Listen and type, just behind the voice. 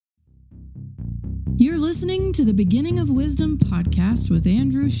You're listening to the Beginning of Wisdom podcast with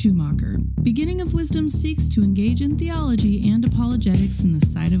Andrew Schumacher. Beginning of Wisdom seeks to engage in theology and apologetics in the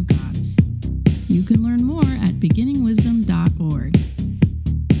sight of God. You can learn more at beginningwisdom.org.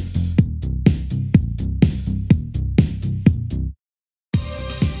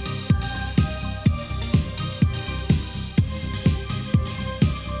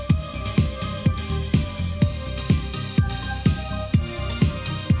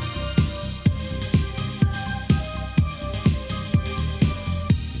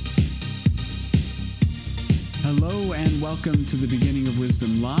 Hello and welcome to the Beginning of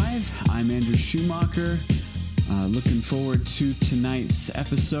Wisdom Live. I'm Andrew Schumacher. Looking forward to tonight's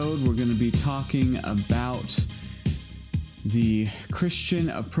episode. We're going to be talking about the Christian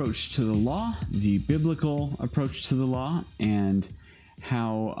approach to the law, the biblical approach to the law, and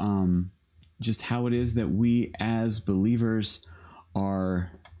how it is that we as believers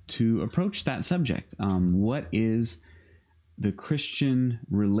are to approach that subject. What is the Christian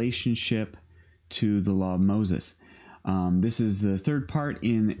relationship to the law of Moses? This is the third part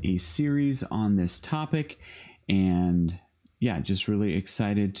in a series on this topic, and just really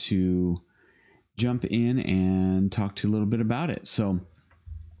excited to jump in and talk to you a little bit about it. So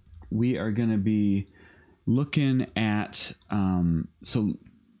we are going to be looking at,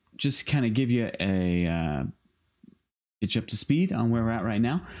 just kind of give you a get you up to speed on where we're at right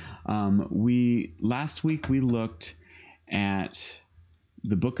now. Last week we looked at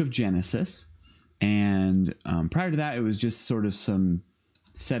the book of Genesis. And prior to that, it was just sort of some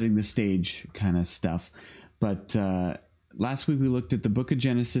setting the stage kind of stuff. But last week we looked at the book of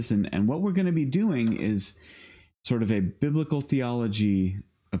Genesis, and what we're going to be doing is sort of a biblical theology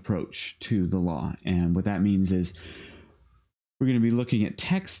approach to the law. And what that means is we're going to be looking at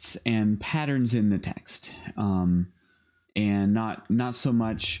texts and patterns in the text, and not so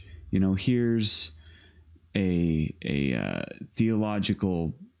much, here's a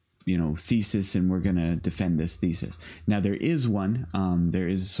theological thesis, and we're going to defend this thesis. Now, there is one. There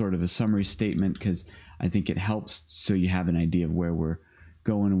is sort of a summary statement, because I think it helps so you have an idea of where we're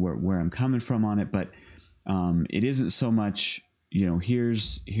going and where I'm coming from on it. But it isn't so much,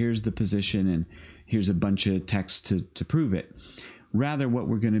 here's the position and here's a bunch of text to prove it. Rather, what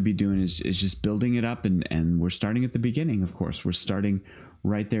we're going to be doing is just building it up, and we're starting at the beginning, of course. We're starting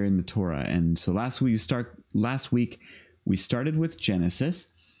right there in the Torah. And so last week we started with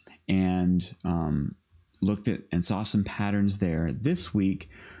Genesis, and looked at and saw some patterns there. This week,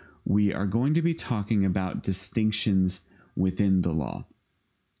 we are going to be talking about distinctions within the law.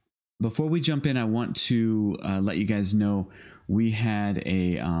 Before we jump in, I want to let you guys know we had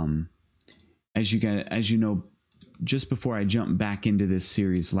as you know, just before I jump back into this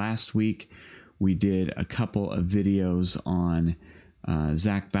series last week, we did a couple of videos on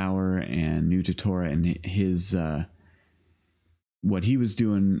Zach Bauer and New to Torah and his what he was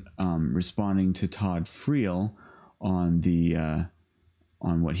doing, responding to Todd Friel on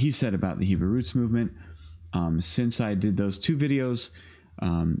on what he said about the Hebrew Roots movement. Since I did those two videos,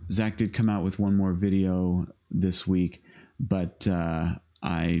 Zach did come out with one more video this week, but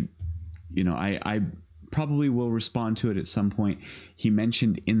I probably will respond to it at some point. He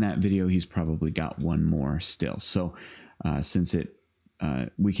mentioned in that video he's probably got one more still. So since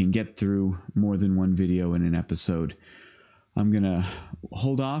we can get through more than one video in an episode, I'm going to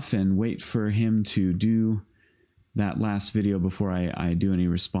hold off and wait for him to do that last video before I do any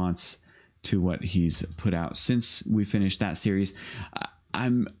response to what he's put out. Since we finished that series,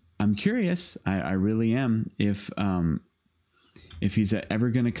 I'm curious, I really am, if he's ever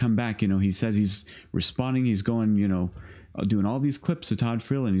going to come back. He said he's responding, he's going, doing all these clips of Todd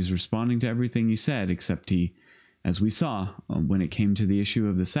Friel, and he's responding to everything he said, except he, as we saw, when it came to the issue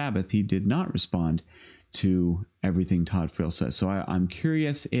of the Sabbath, he did not respond to everything Todd Friel says. So I'm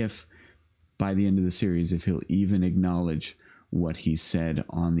curious if by the end of the series, if he'll even acknowledge what he said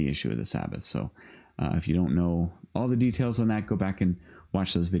on the issue of the Sabbath. So if you don't know all the details on that, go back and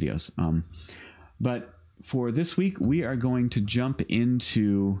watch those videos. But for this week, we are going to jump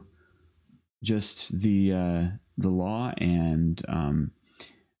into just the law, and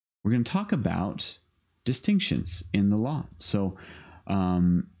we're going to talk about distinctions in the law. So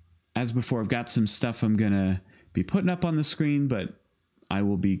as before, I've got some stuff I'm going to be putting up on the screen, but I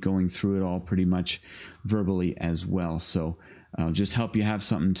will be going through it all pretty much verbally as well. So I'll just help you have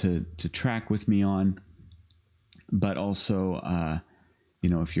something to track with me on. But also,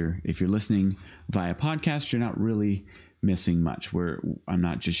 if you're listening via podcast, you're not really missing much. I'm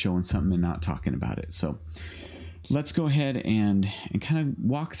not just showing something and not talking about it. So let's go ahead and kind of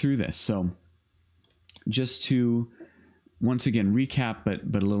walk through this. So just to once again recap, but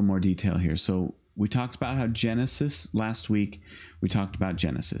a little more detail here. So we talked about how Genesis, last week, we talked about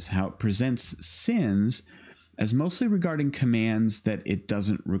Genesis, how it presents sins as mostly regarding commands that it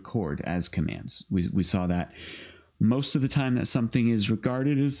doesn't record as commands. We saw that most of the time that something is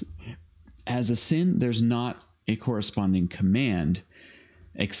regarded as a sin, there's not a corresponding command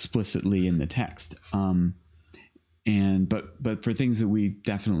explicitly in the text. But for things that we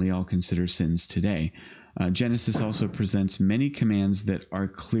definitely all consider sins today, Genesis also presents many commands that are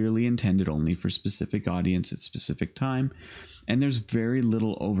clearly intended only for specific audience at specific time, and there's very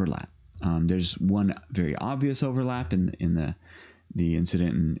little overlap. There's one very obvious overlap in the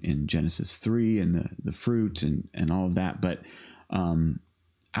incident in Genesis 3 and the fruit and all of that, but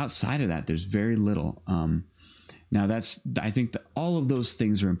outside of that, there's very little. Now I think that all of those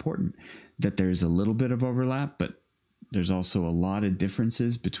things are important, that there's a little bit of overlap, but there's also a lot of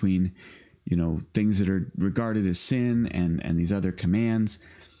differences between, things that are regarded as sin and these other commands.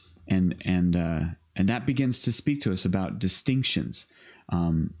 And that begins to speak to us about distinctions.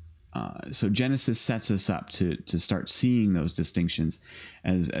 So Genesis sets us up to start seeing those distinctions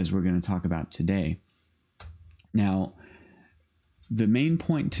as we're going to talk about today. Now, the main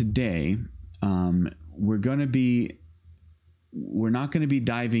point today, we're not going to be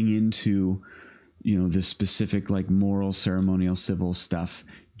diving into, the specific like moral, ceremonial, civil stuff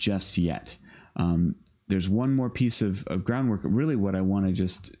just yet. There's one more piece of groundwork. Really what I want to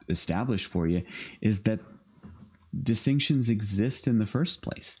just establish for you is that distinctions exist in the first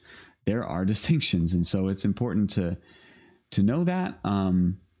place. There are distinctions. And so it's important to know that.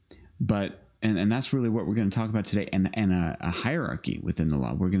 But that's really what we're going to talk about today, and a hierarchy within the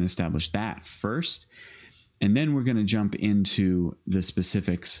law. We're going to establish that first, and then we're going to jump into the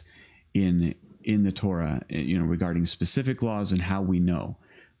specifics in the Torah, regarding specific laws and how we know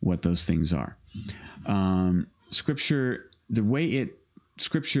what those things are. Scripture, the way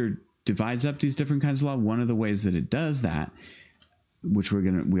Scripture divides up these different kinds of law, one of the ways that it does that, which we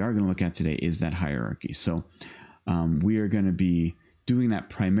are going to look at today, is that hierarchy. So we are going to be doing that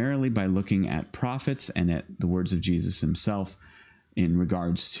primarily by looking at prophets and at the words of Jesus himself in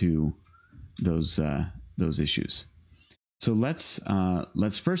regards to those issues. So let's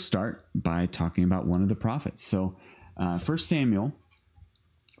first start by talking about one of the prophets. So 1 Samuel,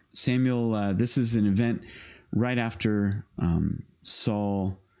 this is an event right after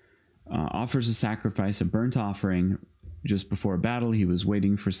Saul offers a sacrifice, a burnt offering, just before a battle. He was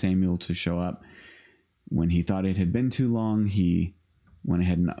waiting for Samuel to show up. When he thought it had been too long, he went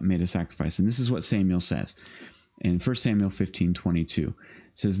ahead and made a sacrifice. And this is what Samuel says in 1 Samuel 15:22. It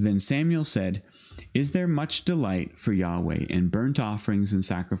says, "Then Samuel said, 'Is there much delight for Yahweh in burnt offerings and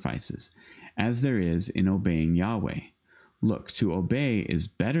sacrifices, as there is in obeying Yahweh? Look, to obey is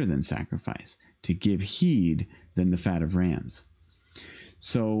better than sacrifice, to give heed than the fat of rams.'"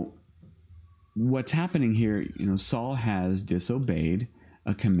 So what's happening here, Saul has disobeyed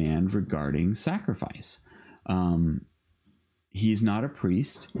a command regarding sacrifice. He's not a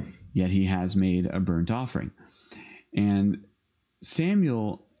priest, yet he has made a burnt offering. And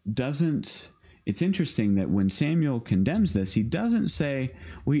Samuel doesn't, it's interesting that when Samuel condemns this, he doesn't say,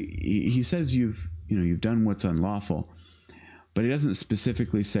 he says you've done what's unlawful, but he doesn't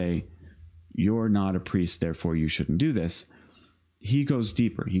specifically say, you're not a priest, therefore you shouldn't do this. He goes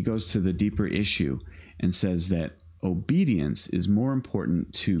deeper. He goes to the deeper issue and says that obedience is more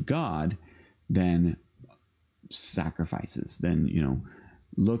important to God than sacrifices. Then,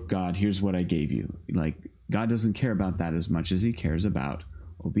 look, God, here's what I gave you. Like, God doesn't care about that as much as he cares about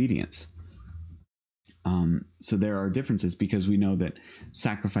obedience. So there are differences, because we know that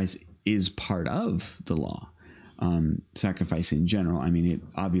sacrifice is part of the law. Sacrifice in general, it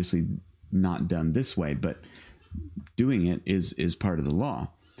obviously not done this way, but doing it is part of the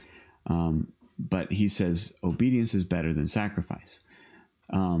law. But he says obedience is better than sacrifice.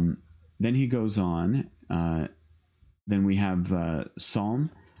 Then he goes on. Then we have Psalm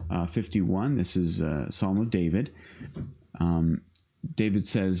 51. This is Psalm of David. David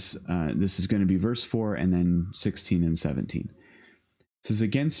says, this is going to be verse 4 and then 16 and 17. It says,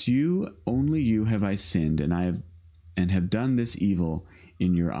 "Against you, only you have I sinned, and have done this evil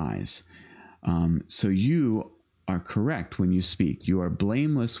in your eyes. So you are correct when you speak. You are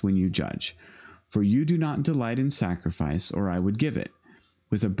blameless when you judge. For you do not delight in sacrifice, or I would give it.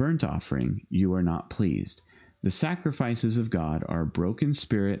 With a burnt offering you are not pleased. The sacrifices of God are a broken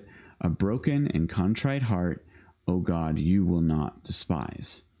spirit, a broken and contrite heart, O God, you will not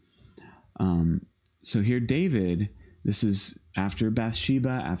despise." So here David, this is after Bathsheba,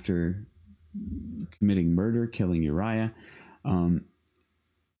 after committing murder, killing Uriah.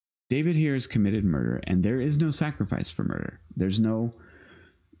 David here has committed murder, and there is no sacrifice for murder. There's no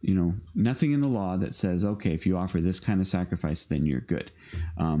nothing in the law that says, okay, if you offer this kind of sacrifice, then you're good.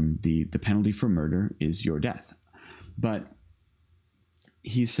 The penalty for murder is your death. But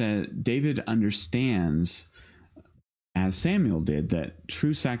he said, David understands, as Samuel did, that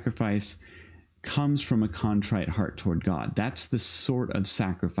true sacrifice comes from a contrite heart toward God. That's the sort of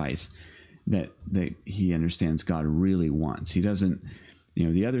sacrifice that he understands God really wants. He doesn't,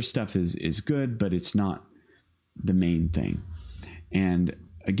 the other stuff is good, but it's not the main thing. And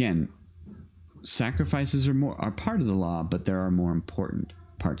again, sacrifices are part of the law, but there are more important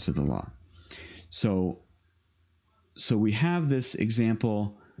parts of the law. So we have this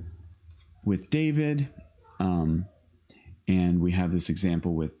example with David, and we have this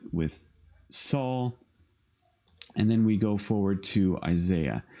example with Saul, and then we go forward to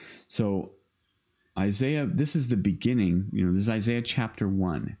Isaiah. So Isaiah, this is the beginning, this is Isaiah chapter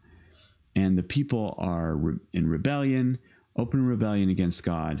 1, and the people are in rebellion, open rebellion against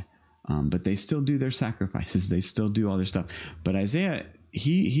God, but they still do their sacrifices. They still do all their stuff. But Isaiah,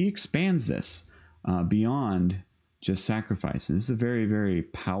 he expands this beyond just sacrifice. And this is a very, very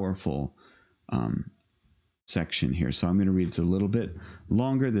powerful section here. So I'm going to read it a little bit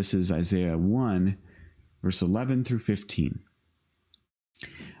longer. This is Isaiah 1, verse 11 through 15.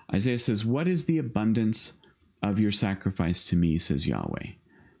 Isaiah says, "What is the abundance of your sacrifice to me, says Yahweh?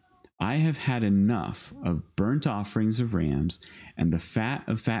 I have had enough of burnt offerings of rams and the fat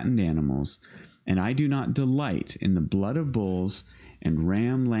of fattened animals, and I do not delight in the blood of bulls and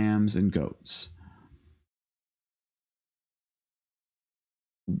lambs and goats.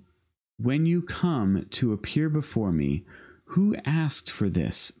 When you come to appear before me, who asked for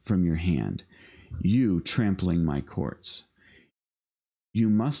this from your hand, you trampling my courts?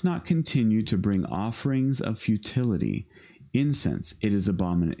 You must not continue to bring offerings of futility. Incense, it is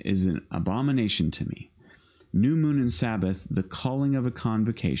an abomination to me. New moon and Sabbath, the calling of a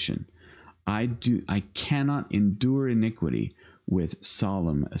convocation. I cannot endure iniquity with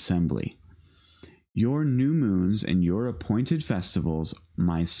solemn assembly. Your new moons and your appointed festivals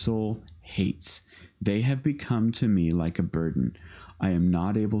my soul hates. They have become to me like a burden. I am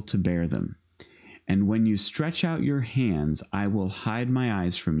not able to bear them. And when you stretch out your hands, I will hide my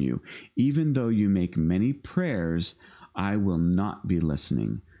eyes from you. Even though you make many prayers, I will not be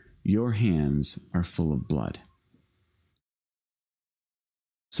listening. Your hands are full of blood."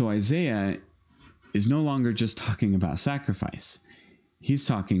 So Isaiah is no longer just talking about sacrifice. He's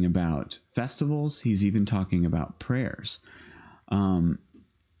talking about festivals. He's even talking about prayers. And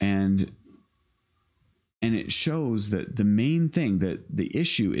it shows that the main thing, that the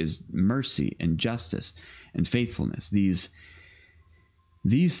issue is mercy and justice and faithfulness. These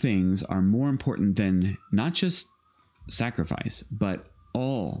things are more important than not just sacrifice, but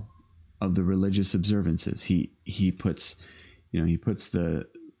all of the religious observances. He puts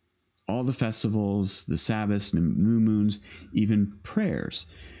all the festivals, the Sabbaths, new moons, even prayers.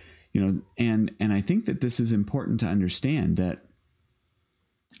 And I think that this is important to understand, that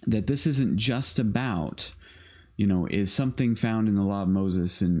this isn't just about, is something found in the law of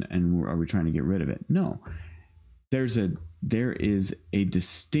Moses and are we trying to get rid of it? No, there is a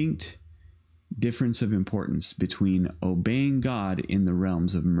distinct difference of importance between obeying God in the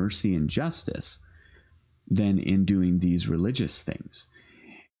realms of mercy and justice than in doing these religious things.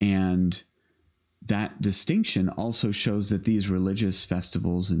 And that distinction also shows that these religious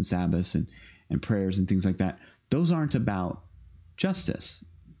festivals and Sabbaths and prayers and things like that, those aren't about justice.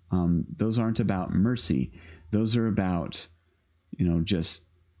 Those aren't about mercy. Those are about,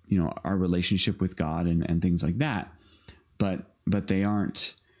 our relationship with God and things like that. But they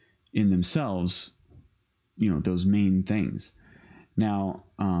aren't in themselves, those main things. Now,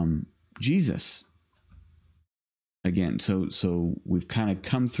 Jesus, again, so we've kind of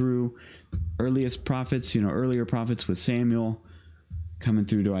come through earliest prophets, earlier prophets with Samuel, coming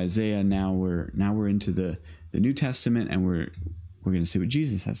through to Isaiah. Now we're into the New Testament, and we're going to see what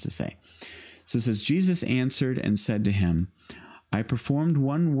Jesus has to say. So it says, Jesus answered and said to him, I performed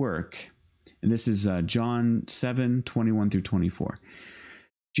one work. And this is John 7:21 through 24.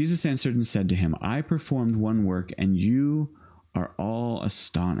 Jesus answered and said to him, I performed one work, and you are all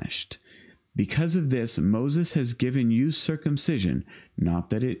astonished. Because of this, Moses has given you circumcision, not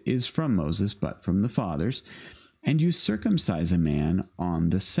that it is from Moses, but from the fathers, and you circumcise a man on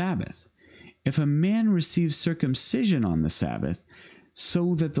the Sabbath. If a man receives circumcision on the Sabbath,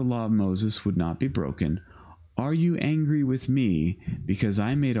 so that the law of Moses would not be broken, are you angry with me because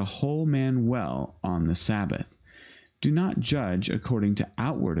I made a whole man well on the Sabbath? Do not judge according to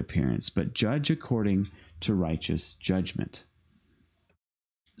outward appearance, but judge according to righteous judgment.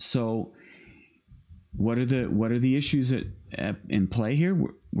 So what are the issues in play here?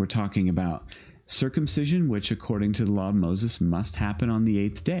 We're talking about circumcision, which according to the law of Moses must happen on the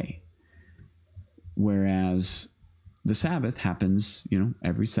 8th day, whereas the Sabbath happens,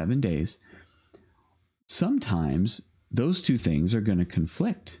 every 7 days. Sometimes those two things are going to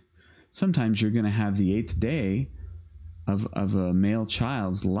conflict. Sometimes you're going to have the 8th day of a male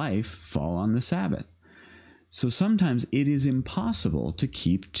child's life fall on the Sabbath. So sometimes it is impossible to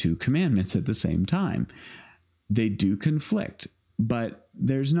keep two commandments at the same time. They do conflict, but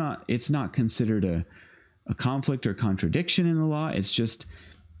it's not considered a conflict or contradiction in the law. It's just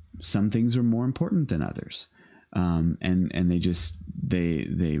some things are more important than others. And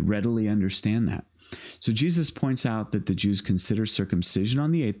they readily understand that. So Jesus points out that the Jews consider circumcision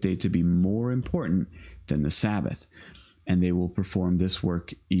on the 8th day to be more important than the Sabbath, and they will perform this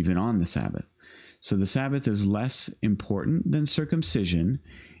work even on the Sabbath. So the Sabbath is less important than circumcision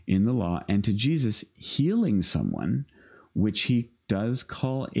in the law, and to Jesus, healing someone, which he does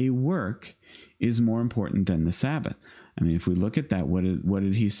call a work, is more important than the Sabbath. I mean, if we look at that, what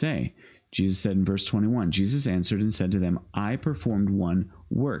did he say? Jesus said in verse 21, Jesus answered and said to them, I performed one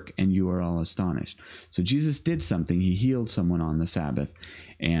work, and you are all astonished. So Jesus did something. He healed someone on the Sabbath,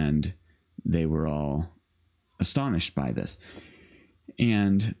 and they were all astonished by this.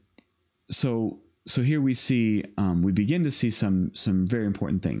 And so here we see, we begin to see some very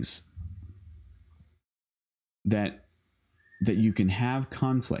important things, that you can have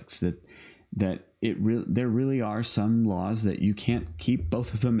conflicts, that there really are some laws that you can't keep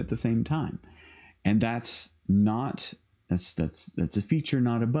both of them at the same time, and that's a feature,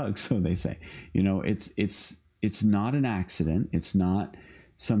 not a bug, so they say. It's not an accident. It's not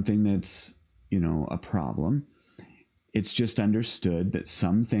something that's a problem. It's just understood that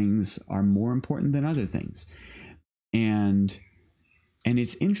some things are more important than other things, and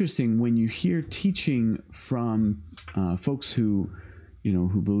it's interesting when you hear teaching from folks who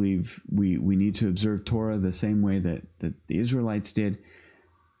believe we need to observe Torah the same way that the Israelites did.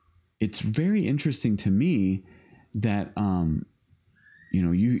 It's very interesting to me that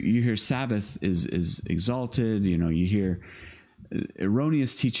you hear Sabbath is exalted. You hear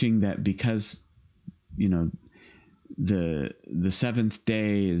erroneous teaching that because the seventh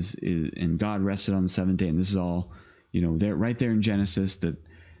day is and God rested on the seventh day, and this is all there right there in Genesis, that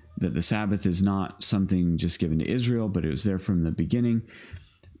the Sabbath is not something just given to Israel, but it was there from the beginning.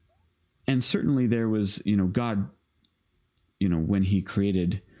 And certainly there was, God, when he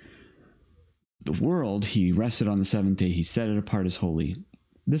created the world, he rested on the seventh day. He set it apart as holy.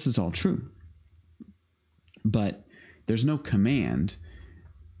 This is all true. But there's no command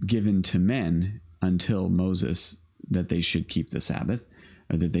given to men until Moses that they should keep the Sabbath,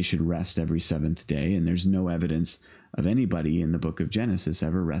 or that they should rest every seventh day. And there's no evidence of anybody in the book of Genesis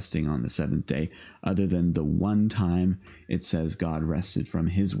ever resting on the seventh day, other than the one time it says God rested from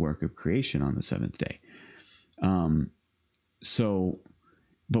his work of creation on the seventh day.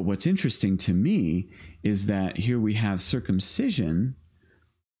 But what's interesting to me is that here we have circumcision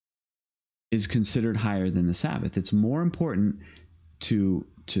is considered higher than the Sabbath. It's more important to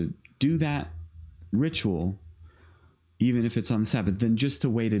do that ritual, even if it's on the Sabbath, than just to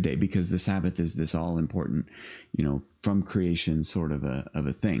wait a day, because the Sabbath is this all important, from creation sort of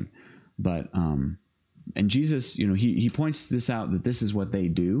a thing. But, and Jesus, he points this out, that this is what they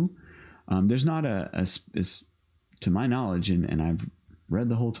do. There's not to my knowledge, and I've read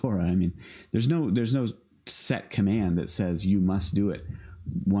the whole Torah. I mean, there's no set command that says you must do it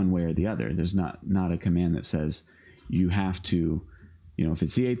one way or the other. There's not a command that says you have to, if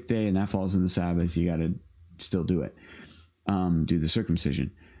it's the 8th day and that falls in the Sabbath, you got to still do it. Do the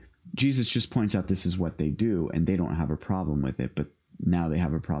circumcision. Jesus just points out this is what they do, and they don't have a problem with it, but now they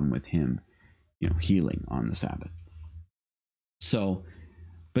have a problem with him, healing on the Sabbath. So,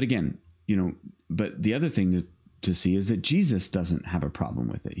 but again, but the other thing to see is that Jesus doesn't have a problem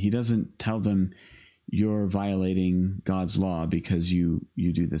with it. He doesn't tell them you're violating God's law because you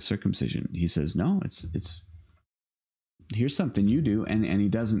do the circumcision. He says, no, it's here's something you do, and he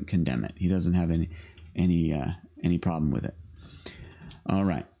doesn't condemn it. He doesn't have any problem with it. All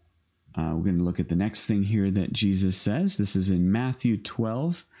right. We're going to look at the next thing here that Jesus says. This is in Matthew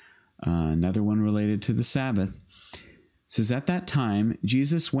 12, another one related to the Sabbath. It says, at that time,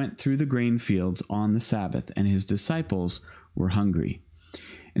 Jesus went through the grain fields on the Sabbath, and his disciples were hungry.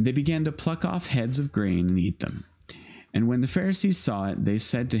 And they began to pluck off heads of grain and eat them. And when the Pharisees saw it, they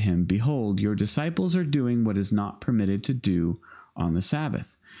said to him, behold, your disciples are doing what is not permitted to do on the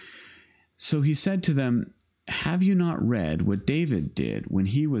Sabbath. So he said to them, have you not read what David did when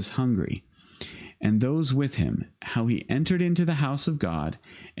he was hungry and those with him, how he entered into the house of God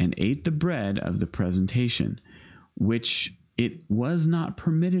and ate the bread of the presentation, which it was not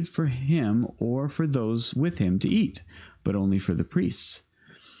permitted for him or for those with him to eat, but only for the priests.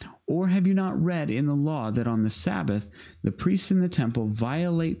 Or have you not read in the law that on the Sabbath the priests in the temple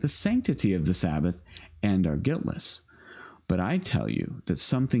violate the sanctity of the Sabbath and are guiltless? But I tell you that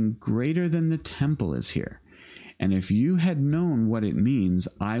something greater than the temple is here. And if you had known what it means,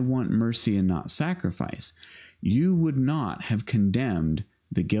 I want mercy and not sacrifice, you would not have condemned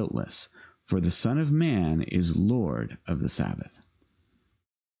the guiltless, for the Son of Man is Lord of the Sabbath.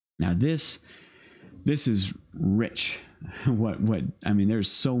 Now this is rich.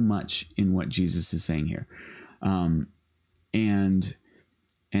 There's so much in what Jesus is saying here. And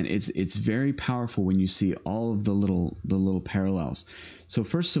it's very powerful when you see all of the little parallels. So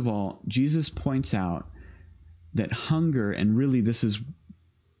first of all, Jesus points out that hunger, and really this is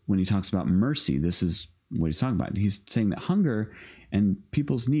when he talks about mercy, this is what he's talking about. He's saying that hunger and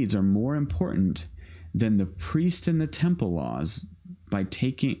people's needs are more important than the priest and the temple laws by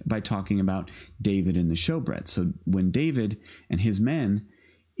talking about David and the showbread. So when David and his men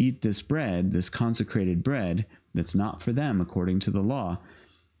eat this bread, this consecrated bread that's not for them according to the law,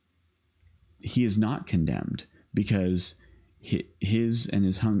 he is not condemned, because his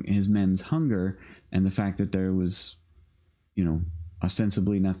men's hunger and the fact that there was,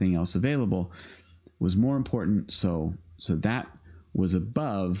 ostensibly nothing else available was more important. So that was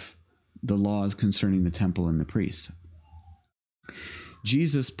above the laws concerning the temple and the priests.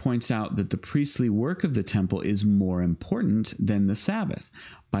 Jesus points out that the priestly work of the temple is more important than the Sabbath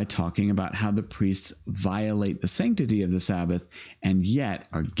by talking about how the priests violate the sanctity of the Sabbath and yet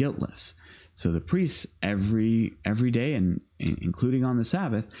are guiltless. So the priests every day, and including on the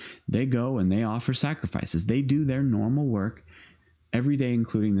Sabbath, they go and they offer sacrifices. They do their normal work every day,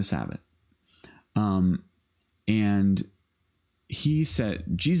 including the Sabbath. And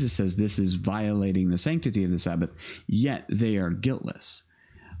Jesus says this is violating the sanctity of the Sabbath, yet they are guiltless.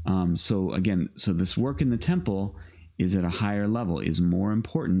 So this work in the temple is at a higher level, is more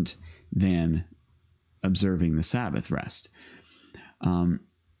important than observing the Sabbath rest.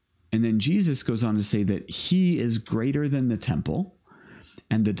 And then Jesus goes on to say that he is greater than the temple,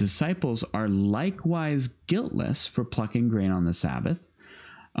 and the disciples are likewise guiltless for plucking grain on the Sabbath.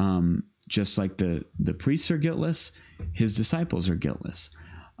 Just like the priests are guiltless, his disciples are guiltless.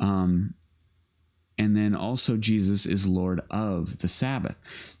 And then also Jesus is Lord of the Sabbath.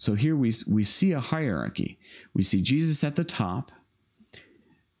 So here we see a hierarchy. We see Jesus at the top.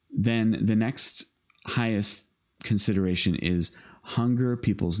 Then the next highest consideration is hunger,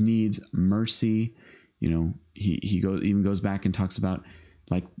 people's needs, mercy. He goes back and talks about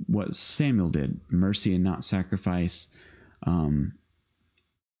like what Samuel did, mercy and not sacrifice. I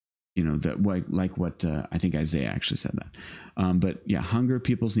think Isaiah actually said that. But yeah, hunger,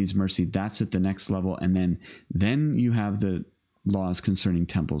 people's needs, mercy, that's at the next level. And then you have the laws concerning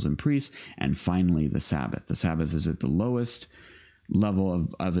temples and priests. And finally, the Sabbath. The Sabbath is at the lowest level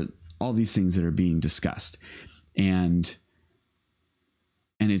of it, all these things that are being discussed. And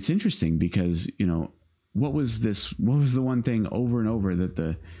it's interesting because, what was the one thing over and over that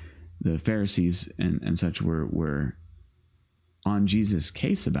the Pharisees and such were on Jesus'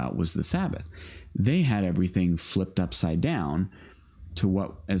 case about was the Sabbath. They had everything flipped upside down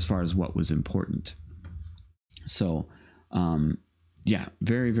to as far as what was important. So,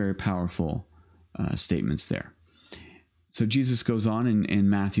 very, very powerful statements there. So Jesus goes on in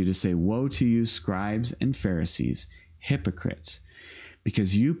Matthew to say, "Woe to you, scribes and Pharisees, hypocrites,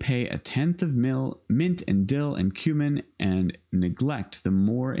 because you pay a tenth of mint and dill and cumin and neglect the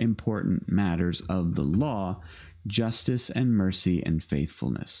more important matters of the law, justice and mercy and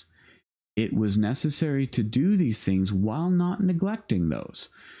faithfulness. It was necessary to do these things while not neglecting those.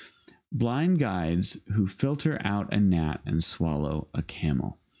 Blind guides who filter out a gnat and swallow a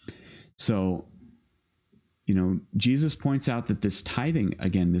camel." So, Jesus points out that this tithing,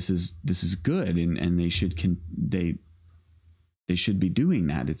 again, this is good, and they should be doing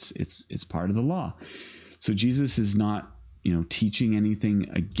that. It's part of the law. So Jesus is not, teaching anything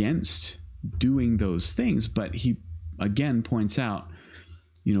against doing those things, but he again points out,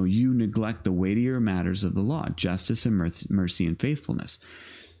 you neglect the weightier matters of the law, justice and mercy and faithfulness.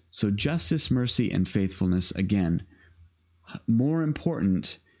 So justice, mercy, and faithfulness, again, more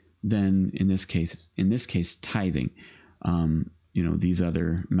important than in this case, tithing, these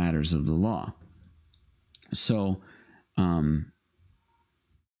other matters of the law. So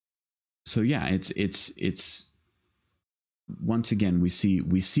it's once again, we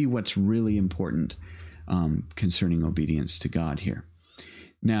see what's really important concerning obedience to God here.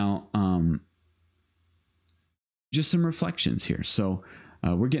 Now, just some reflections here. So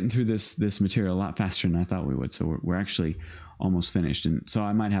we're getting through this material a lot faster than I thought we would. So we're actually almost finished. And so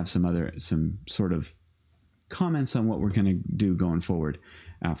I might have some sort of comments on what we're going to do going forward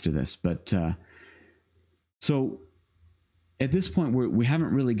after this. But so at this point, we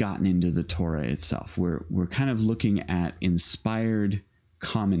haven't really gotten into the Torah itself. We're kind of looking at inspired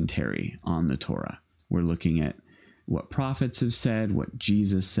commentary on the Torah. We're looking at what prophets have said, what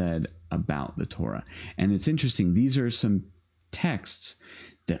Jesus said about the Torah. And it's interesting. These are some texts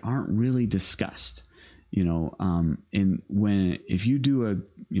that aren't really discussed. If you do a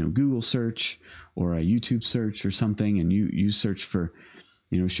Google search or a YouTube search or something, and you search for,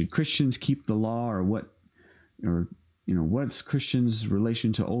 should Christians keep the law, or what's Christians'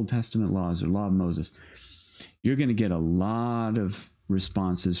 relation to Old Testament laws or law of Moses, you're going to get a lot of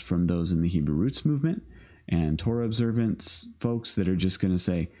responses from those in the Hebrew Roots movement and Torah observance folks that are just going to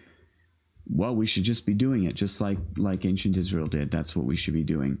say, well, we should just be doing it just like ancient Israel did. That's what we should be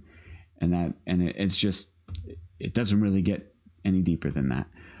doing. It's just, it doesn't really get any deeper than that.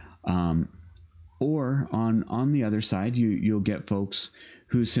 Or on the other side, you'll get folks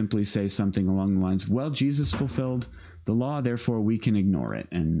who simply say something along the lines of, well, Jesus fulfilled the law, therefore we can ignore it.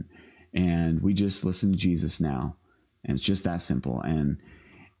 And we just listen to Jesus now. And it's just that simple.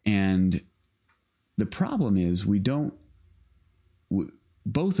 And the problem is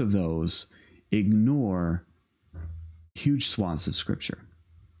both of those ignore huge swaths of Scripture.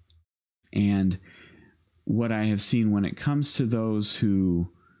 And what I have seen when it comes to those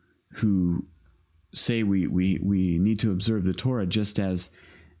who say we need to observe the Torah just as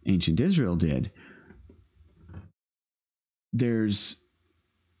ancient Israel did, there's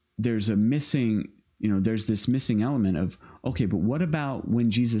a missing, there's this missing element of, okay, but what about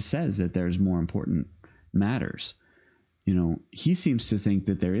when Jesus says that there's more important matters? He seems to think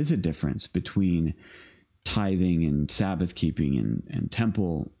that there is a difference between tithing and Sabbath keeping and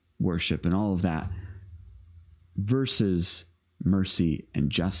temple worship and all of that versus mercy and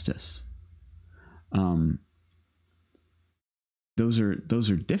justice. Those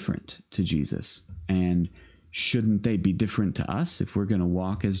are different to Jesus. And shouldn't they be different to us if we're going to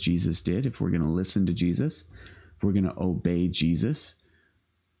walk as Jesus did, if we're going to listen to Jesus, if we're going to obey Jesus?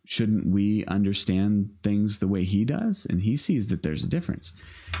 Shouldn't we understand things the way he does? And he sees that there's a difference.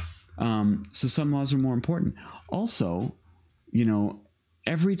 So some laws are more important. Also,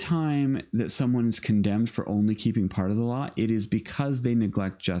 every time that someone is condemned for only keeping part of the law, it is because they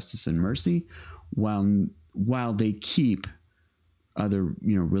neglect justice and mercy while they keep other,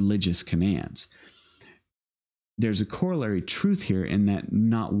 religious commands. There's a corollary truth here in that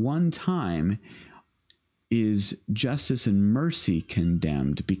not one time is justice and mercy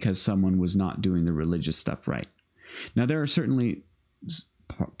condemned because someone was not doing the religious stuff right. Now, there are certainly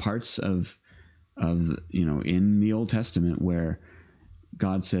parts of in the Old Testament where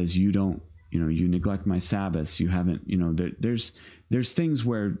God says, you neglect my Sabbaths. You haven't, there's things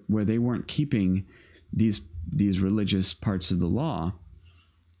where they weren't keeping these religious parts of the law,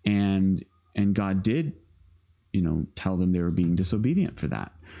 and God did, tell them they were being disobedient for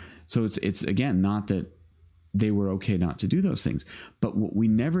that. So it's again, not that they were okay not to do those things, but what we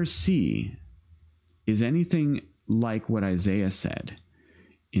never see is anything like what Isaiah said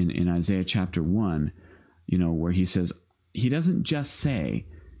in Isaiah chapter 1, where he says, he doesn't just say,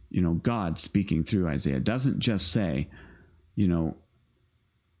 God speaking through Isaiah doesn't just say, you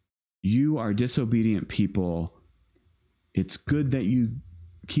are disobedient people. It's good that you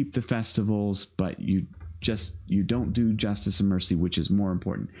keep the festivals, but you don't do justice and mercy, which is more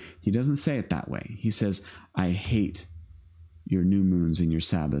important. He doesn't say it that way. He says, I hate your new moons and your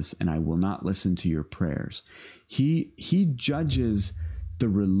Sabbaths, and I will not listen to your prayers. He judges the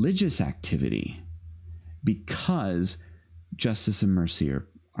religious activity because justice and mercy are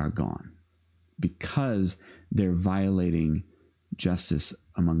gone, because they're violating justice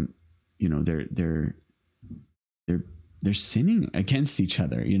among, they're sinning against each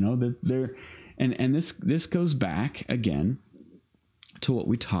other, and this goes back again to what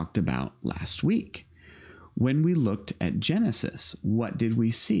we talked about last week. When we looked at Genesis, what did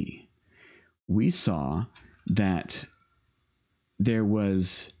we see? We saw that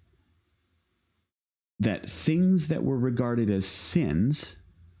that things that were regarded as sins,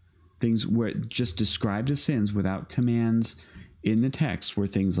 things were just described as sins without commands in the text, were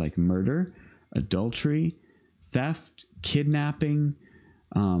things like murder, adultery, theft, kidnapping,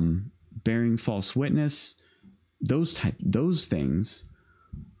 bearing false witness. Those things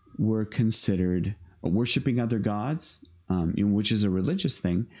were considered worshiping other gods, which is a religious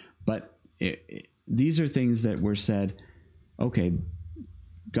thing. But these are things that were said, okay,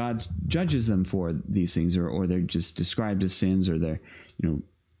 God judges them for these things, or they're just described as sins, or they're,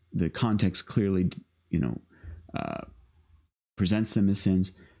 the context clearly, presents them as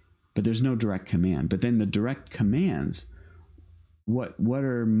sins, but there's no direct command. But then the direct commands, what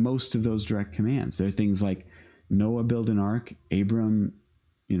are most of those direct commands? They're things like Noah build an ark, Abraham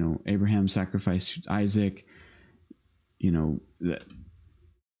sacrificed Isaac,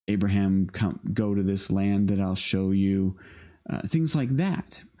 Abraham go to this land that I'll show you, things like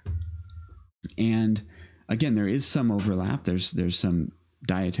that. And again, there is some overlap. There's some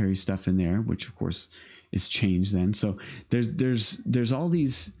dietary stuff in there, which of course is changed then. So there's all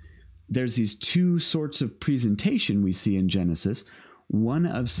these, there's these two sorts of presentation we see in Genesis. One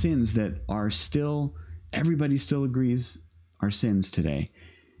of sins that are still, everybody still agrees are sins today,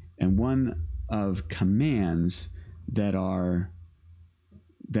 and one of commands that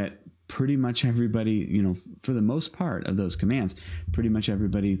pretty much everybody, for the most part of those commands, pretty much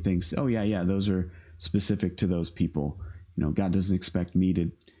everybody thinks, oh yeah, those are specific to those people. God doesn't expect me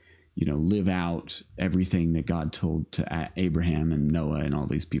to, live out everything that God told to Abraham and Noah and all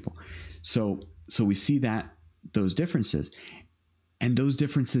these people. So we see that those differences, and those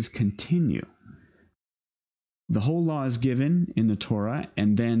differences continue. The whole law is given in the Torah,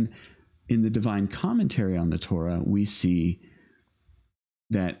 and then in the divine commentary on the Torah, we see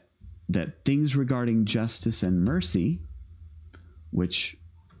that things regarding justice and mercy, which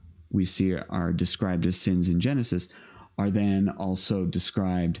we see are described as sins in Genesis, are then also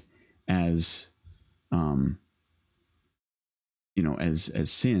described as as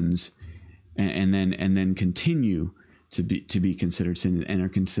sins, and then continue to be considered sin, and are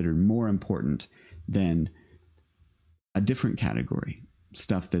considered more important than a different category,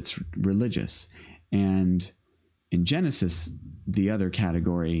 stuff that's religious. And in Genesis, the other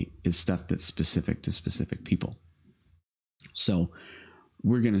category is stuff that's specific to specific people. So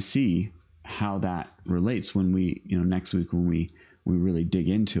we're going to see how that relates when we, next week when we really dig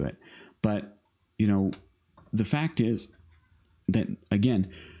into it. But, the fact is that,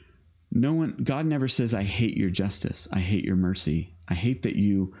 again, God never says, I hate your justice. I hate your mercy. I hate that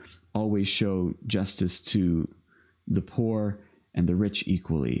you always show justice to the poor and the rich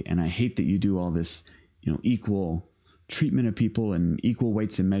equally. And I hate that you do all this, equal treatment of people and equal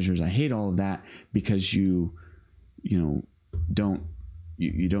weights and measures. I hate all of that because you don't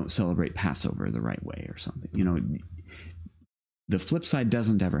celebrate Passover the right way or something. The flip side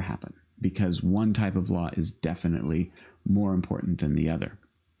doesn't ever happen, because one type of law is definitely more important than the other.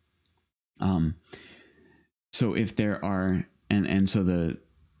 So if there are,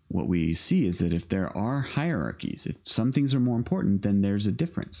 what we see is that if there are hierarchies, if some things are more important, then there's a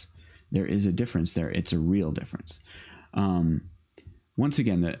difference. There is a difference there. It's a real difference. Once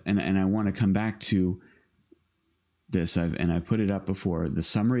again, and I want to come back to this, I put it up before, the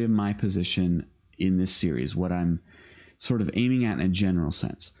summary of my position in this series, what I'm sort of aiming at in a general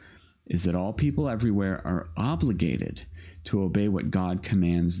sense, is that all people everywhere are obligated to obey what God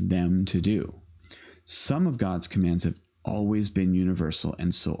commands them to do. Some of God's commands have always been universal,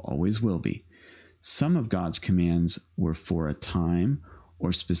 and so always will be. Some of God's commands were for a time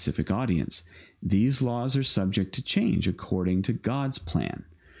or specific audience. These laws are subject to change according to God's plan.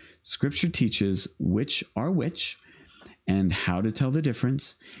 Scripture teaches which are which, and how to tell the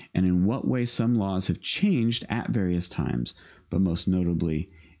difference, and in what way some laws have changed at various times, but most notably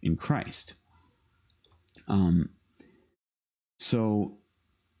in Christ. So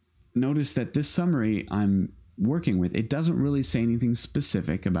notice that this summary I'm working with, it doesn't really say anything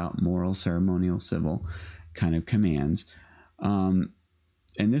specific about moral, ceremonial, civil kind of commands. And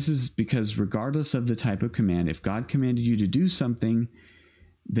this is because regardless of the type of command, if God commanded you to do something,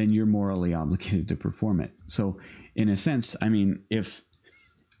 then you're morally obligated to perform it. So in a sense, if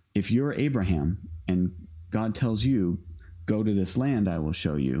you're Abraham and God tells you, go to this land I will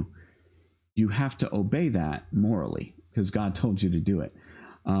show you, you have to obey that morally because God told you to do it.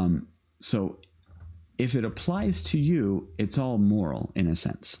 So if it applies to you, it's all moral in a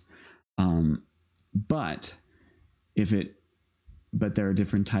sense. But there are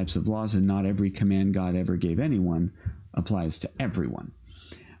different types of laws, and not every command God ever gave anyone applies to everyone.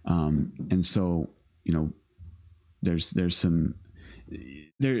 And so,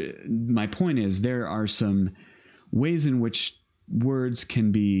 my point is there are some ways in which words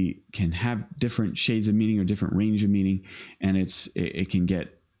can have different shades of meaning or different range of meaning, and it can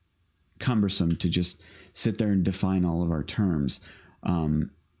get cumbersome to just sit there and define all of our terms.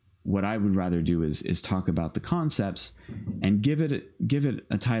 What I would rather do is talk about the concepts and give it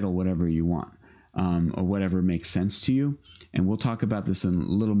a title, whatever you want, or whatever makes sense to you. And we'll talk about this in a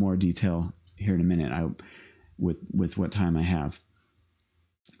little more detail here in a minute, with what time I have.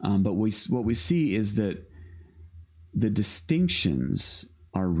 But what we see is that the distinctions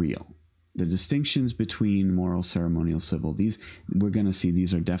are real. The distinctions between moral, ceremonial, civil, these we're going to see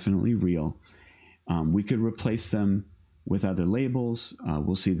these are definitely real. We could replace them with other labels.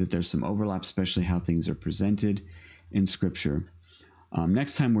 We'll see that there's some overlap, especially how things are presented in Scripture.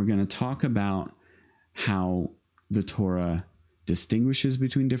 Next time, we're going to talk about how the Torah distinguishes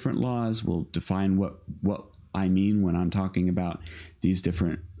between different laws. We'll define what I mean when I'm talking about these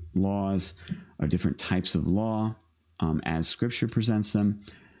different laws or different types of law as Scripture presents them.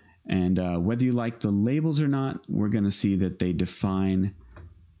 And whether you like the labels or not, we're going to see that they define,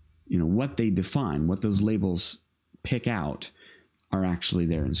 what they define, what those labels pick out are actually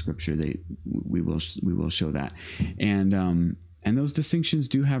there in Scripture. We will show that. And those distinctions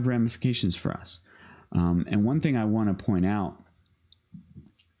do have ramifications for us. And one thing I want to point out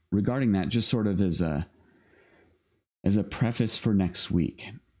regarding that, just sort of as a preface for next week.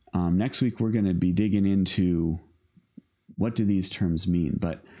 Next week, we're going to be digging into what do these terms mean.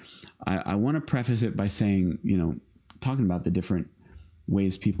 But I want to preface it by saying, talking about the different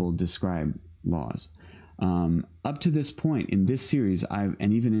ways people describe laws. Up to this point in this series,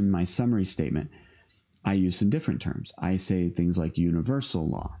 and even in my summary statement, I use some different terms. I say things like universal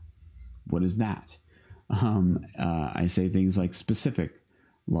law. What is that? I say things like specific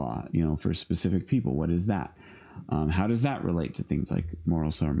law, for specific people. What is that? How does that relate to things like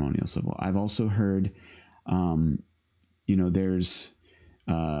moral, ceremonial, civil? I've also heard, there's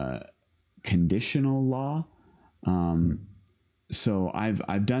conditional law. So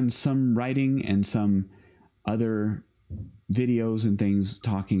I've done some writing and some other videos and things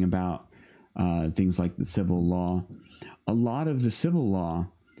talking about things like the civil law. A lot of the civil law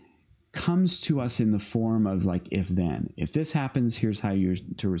comes to us in the form of like if then. If this happens, here's how you're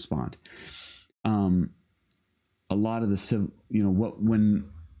to respond. A lot of the civil,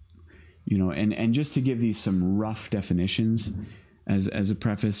 and just to give these some rough definitions as a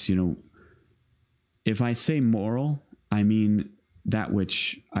preface, if I say moral, I mean that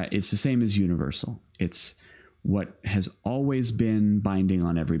which it's the same as universal. It's what has always been binding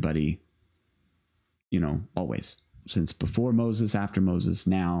on everybody, always, since before Moses, after Moses,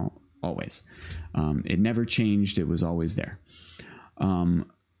 now, always. It never changed. It was always there.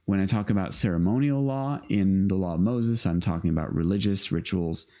 When I talk about ceremonial law in the law of Moses, I'm talking about religious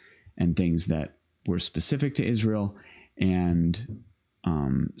rituals and things that were specific to Israel and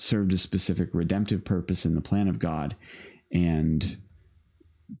served a specific redemptive purpose in the plan of God. And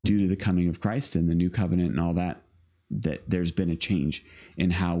due to the coming of Christ and the new covenant and all that there's been a change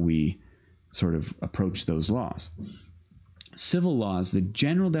in how we sort of approach those laws. Civil laws, the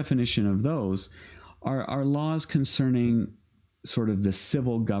general definition of those are laws concerning sort of the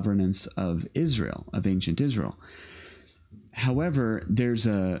civil governance of Israel, of ancient Israel. However, there's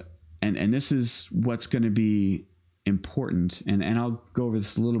and this is what's going to be important, and I'll go over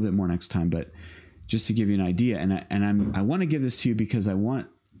this a little bit more next time, but just to give you an idea, I want to give this to you because I want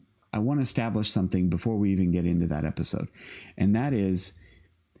to establish something before we even get into that episode, and that is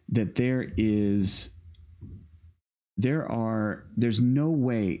that there's no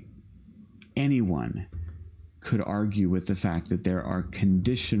way anyone could argue with the fact that there are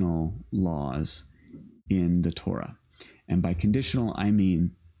conditional laws in the Torah. And by conditional, I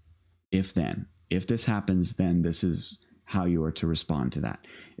mean if then. If this happens, then this is how you are to respond to that.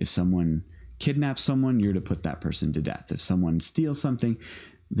 If someone kidnaps someone, you're to put that person to death. If someone steals something,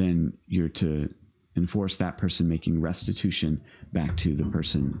 then you're to enforce that person making restitution back to the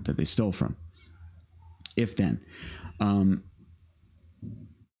person that they stole from. If then. And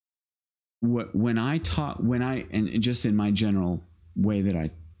just in my general way that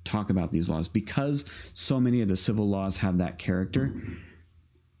I talk about these laws, because so many of the civil laws have that character,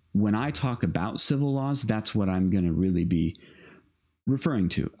 when I talk about civil laws, that's what I'm going to really be referring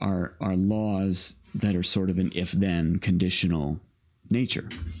to, are laws that are sort of an if-then conditional nature.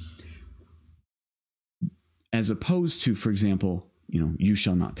 As opposed to, for example, you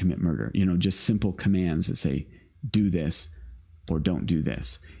shall not commit murder, just simple commands that say, do this or don't do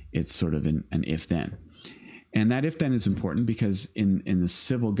this. It's sort of an if-then. And that if-then is important because in the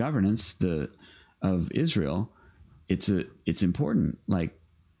civil governance of Israel, it's important. Like,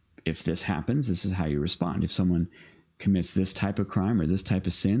 if this happens, this is how you respond. If someone commits this type of crime or this type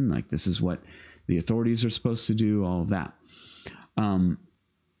of sin, like this is what the authorities are supposed to do, all of that.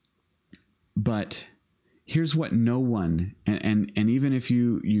 But here's what no one, and even if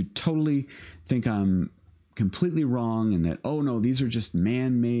you totally think I'm completely wrong and that, oh no, these are just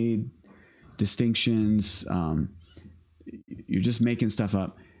man-made distinctions, you're just making stuff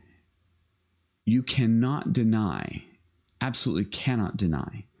up, you cannot deny absolutely cannot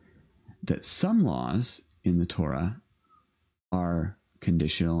deny that some laws in the Torah are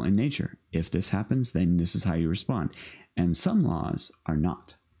conditional in nature. If this happens, then this is how you respond. And some laws are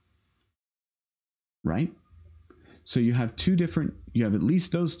not. Right? So you have at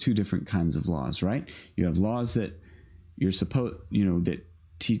least those two different kinds of laws, right? You have laws that you're supposed, that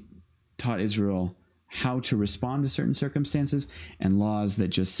taught Israel how to respond to certain circumstances, and laws that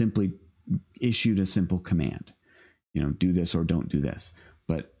just simply issued a simple command, do this or don't do this.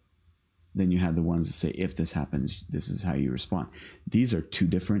 But then you have the ones that say, if this happens, this is how you respond. These are two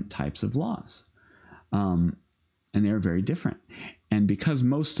different types of laws. And they're very different. And because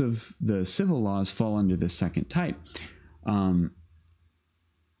most of the civil laws fall under the second type,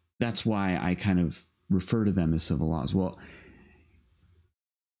 that's why I kind of refer to them as civil laws. Well,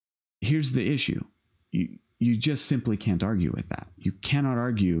 here's the issue. You just simply can't argue with that. You cannot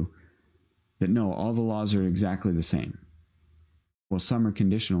argue that, no, all the laws are exactly the same. Well, some are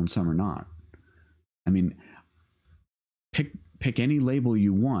conditional and some are not. I mean, pick any label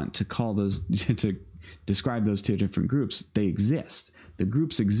you want to call those, to describe those two different groups. They exist. The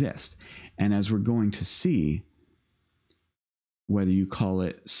groups exist. And as we're going to see, whether you call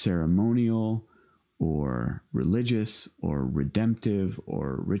it ceremonial or religious or redemptive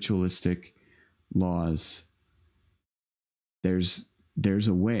or ritualistic laws, there's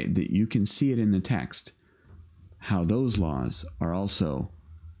a way that you can see it in the text, how those laws are also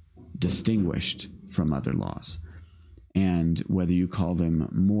distinguished from other laws. And whether you call them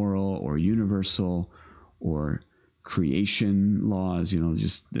moral or universal or creation laws,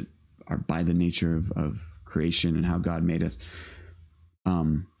 just that are by the nature of creation and how God made us,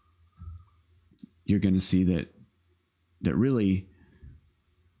 you're going to see that really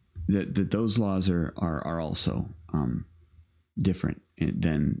that those laws are also different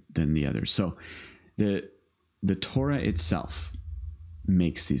than the others. So the Torah itself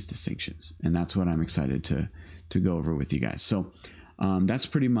makes these distinctions, and that's what I'm excited to go over with you guys. So that's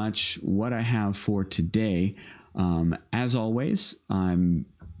pretty much what I have for today. As always, I'm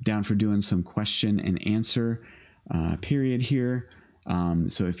down for doing some question and answer period here.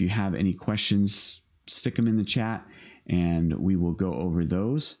 So if you have any questions, stick them in the chat and we will go over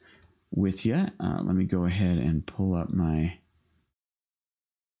those with you. Let me go ahead and pull up my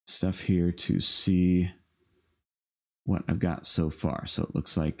stuff here to see what I've got so far. So it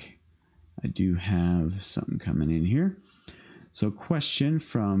looks like I do have something coming in here. So question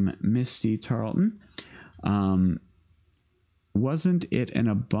from Misty Tarleton. Wasn't it an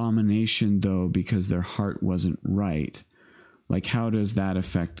abomination though because their heart wasn't right? Like, how does that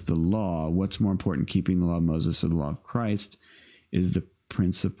affect the law? What's more important, keeping the law of Moses or the law of Christ? Is the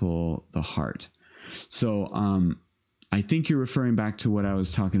principle the heart? So I think you're referring back to what I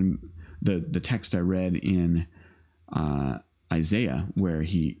was talking, the text I read in Isaiah, where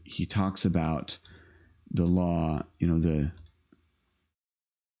he talks about the law,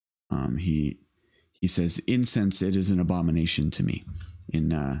 he says, incense, it is an abomination to me,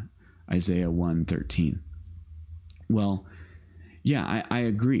 in Isaiah 1:13. Well, yeah, I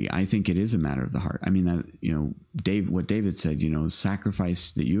agree. I think it is a matter of the heart. I mean, that, what David said,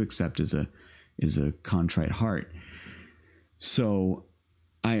 sacrifice that you accept is a contrite heart. So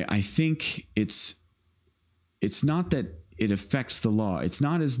I think it's not that it affects the law. It's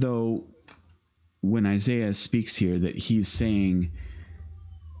not as though when Isaiah speaks here that he's saying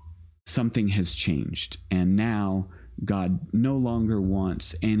something has changed and now God no longer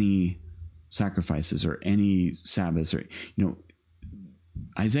wants any sacrifices or any Sabbaths, or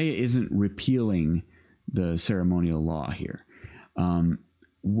Isaiah isn't repealing the ceremonial law here.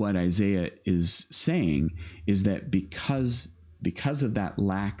 What Isaiah is saying is that because of that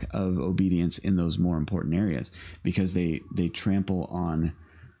lack of obedience in those more important areas, because they trample on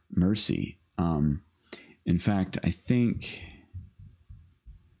mercy. In fact, I think,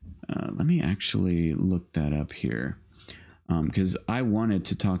 let me actually look that up here, because I wanted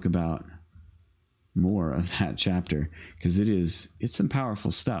to talk about more of that chapter, because it's some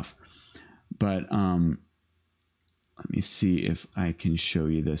powerful stuff. But let me see if I can show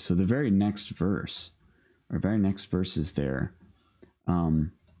you this. So the very next verse is there.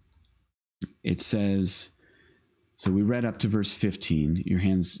 It says, so we read up to verse 15, your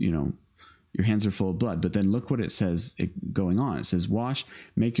hands are full of blood. But then look what it says going on. It says, wash,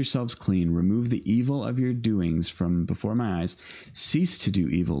 make yourselves clean, remove the evil of your doings from before my eyes, cease to do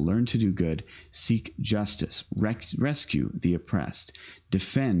evil, learn to do good, seek justice, rescue the oppressed,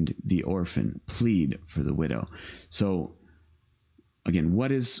 defend the orphan, plead for the widow. So again,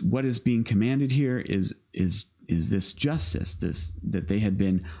 what is being commanded here is this justice, that they had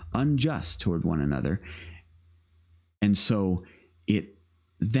been unjust toward one another. And so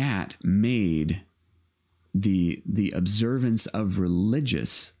that made the observance of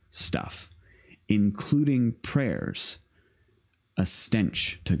religious stuff, including prayers, a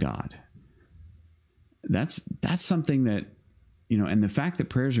stench to God. That's something that, and the fact that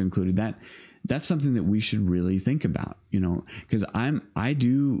prayers are included, that's something that we should really think about, because I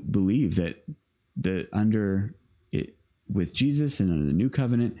do believe that under it, with Jesus and under the new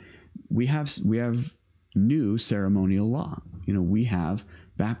covenant, we have new ceremonial law. We have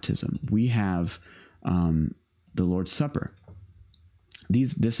baptism, we have the Lord's Supper.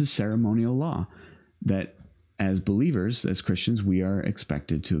 This is ceremonial law that as believers, as Christians, we are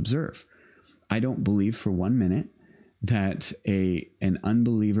expected to observe. I don't believe for 1 minute that an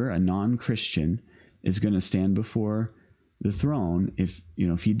unbeliever, a non-Christian, is going to stand before the throne. If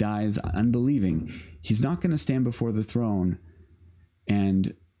he dies unbelieving, he's not going to stand before the throne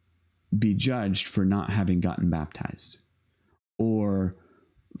and be judged for not having gotten baptized or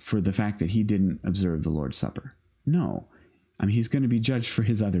for the fact that he didn't observe the Lord's Supper. No. I mean, he's going to be judged for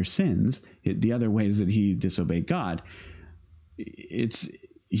his other sins, the other ways that he disobeyed God.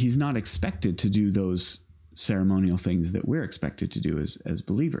 He's not expected to do those ceremonial things that we're expected to do as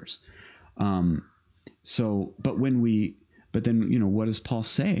believers. But then, what does Paul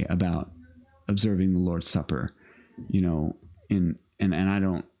say about observing the Lord's Supper? And I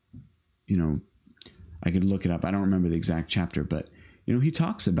don't, I could look it up. I don't remember the exact chapter, but he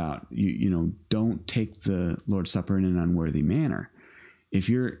talks about, don't take the Lord's Supper in an unworthy manner. If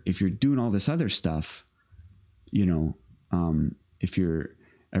you're doing all this other stuff, if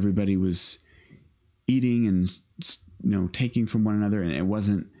everybody was eating and, taking from one another, and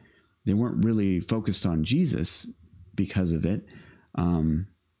they weren't really focused on Jesus because of it.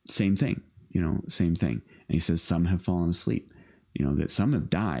 Same thing. And he says, some have fallen asleep, that some have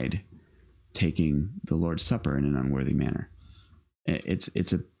died taking the Lord's Supper in an unworthy manner.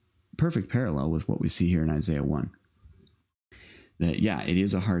 It's a perfect parallel with what we see here in Isaiah 1. That, it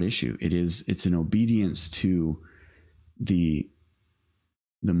is a hard issue. It's an obedience to the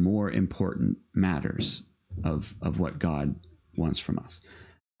more important matters of what God wants from us,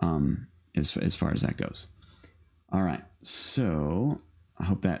 as far as that goes. All right. So I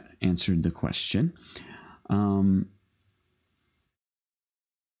hope that answered the question.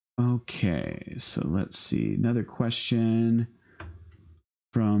 Okay. So let's see. Another question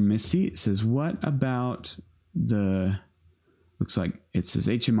from Missy. It says, what about looks like it says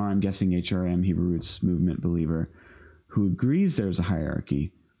HMR, I'm guessing HRM, Hebrew Roots Movement believer, who agrees there's a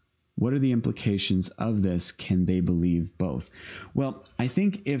hierarchy. What are the implications of this? Can they believe both? Well, I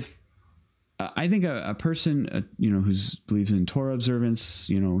think a person, who believes in Torah observance,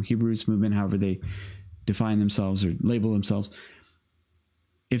 Hebrew Roots Movement, however they define themselves or label themselves,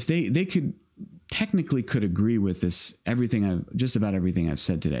 if they could agree with this, just about everything I've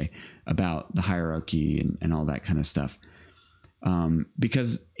said today about the hierarchy and all that kind of stuff.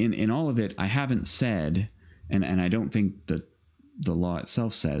 Because in all of it, I haven't said, and I don't think that the law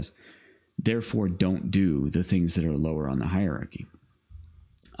itself says, therefore don't do the things that are lower on the hierarchy.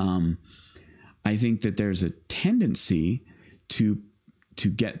 I think that there's a tendency to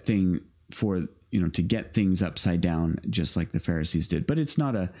get things upside down, just like the Pharisees did, but it's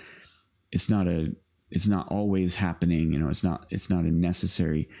not always happening. It's not a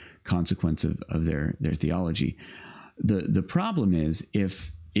necessary consequence of their theology. The problem is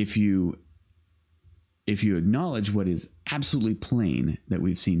if you acknowledge what is absolutely plain that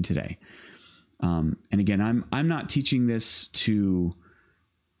we've seen today. And again, I'm not teaching this to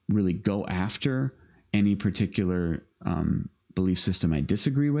really go after any particular belief system I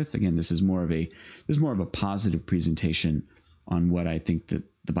disagree with. Again, this is more of a positive presentation on what I think that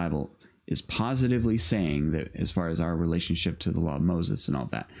the Bible is positively saying, that as far as our relationship to the law of Moses and all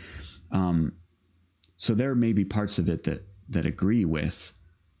that. So there may be parts of it that agree with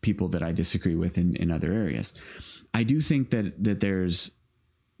people that I disagree with in other areas. I do think that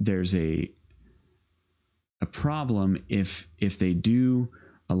there's a problem if they do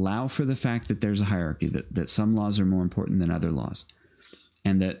allow for the fact that there's a hierarchy, that some laws are more important than other laws,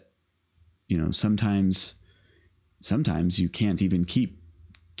 and that sometimes you can't even keep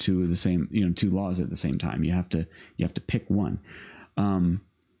two laws at the same time. You have to pick one.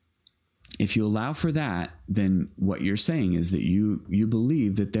 If you allow for that, then what you're saying is that you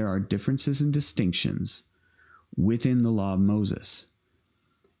believe that there are differences and distinctions within the law of Moses.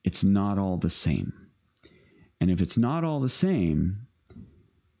 It's not all the same. And if it's not all the same,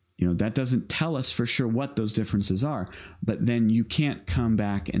 that doesn't tell us for sure what those differences are. But then you can't come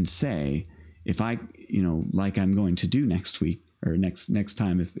back and say, if I, like I'm going to do next week or next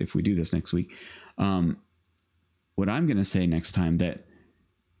time, if we do this next week, what I'm going to say next time, that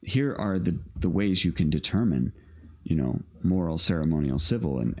here are the ways you can determine, moral, ceremonial,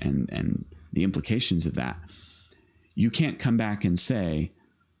 civil, and the implications of that. You can't come back and say,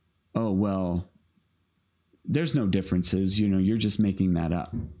 oh, well, there's no differences, you're just making that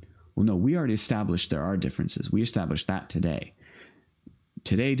up. Well, no, we already established there are differences. We established that today.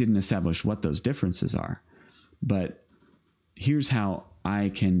 Today didn't establish what those differences are, but here's how I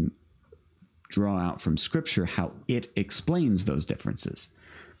can draw out from Scripture how it explains those differences.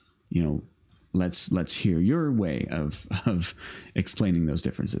 Let's hear your way of explaining those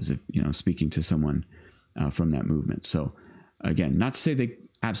differences, if speaking to someone from that movement. So again, not to say they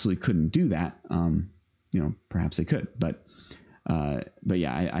absolutely couldn't do that. Perhaps they could, but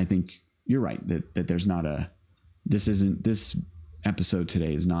yeah, I think you're right that there's not this episode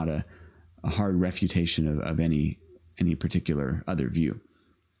today is not a hard refutation of any particular other view.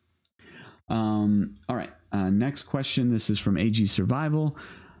 All right. Next question. This is from AG Survival.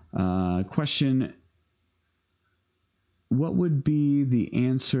 Question: what would be the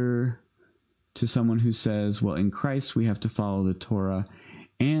answer to someone who says, well, in Christ we have to follow the Torah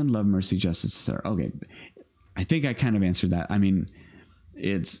and love, mercy, justice, etc.? Okay, I think I kind of answered that. I mean,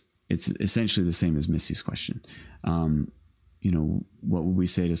 it's essentially the same as Missy's question. What would we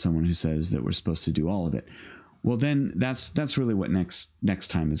say to someone who says that we're supposed to do all of it? Well, then that's really what next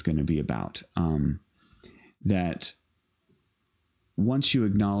time is going to be about. That once you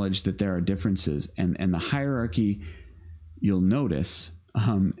acknowledge that there are differences and the hierarchy, you'll notice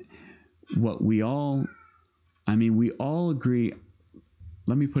what we all agree.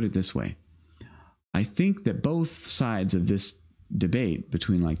 Let me put it this way. I think that both sides of this debate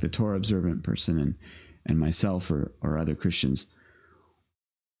between like the Torah observant person and myself or other Christians,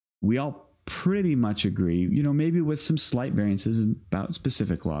 we all pretty much agree, maybe with some slight variances about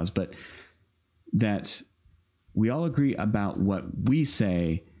specific laws, but that we all agree about what we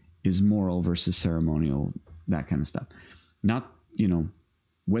say is moral versus ceremonial, that kind of stuff. Not,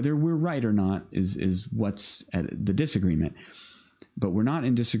 whether we're right or not is what's at the disagreement, but we're not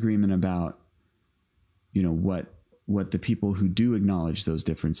in disagreement about, what the people who do acknowledge those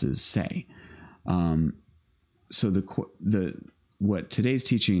differences say. So what today's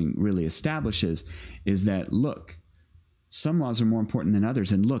teaching really establishes is that, look, some laws are more important than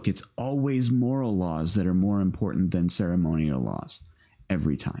others. And look, it's always moral laws that are more important than ceremonial laws.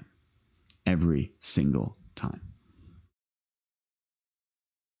 Every time. Every single time.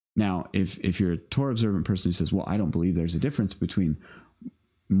 Now, if you're a Torah observant person who says, well, I don't believe there's a difference between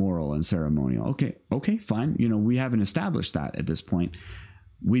moral and ceremonial. Okay, fine. We haven't established that at this point.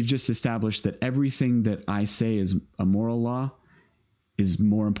 We've just established that everything that I say is a moral law is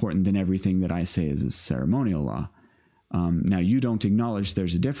more important than everything that I say is a ceremonial law. Now, you don't acknowledge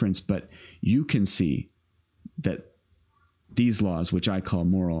there's a difference, but you can see that these laws, which I call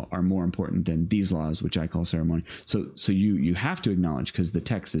moral, are more important than these laws, which I call ceremonial. So you have to acknowledge, because the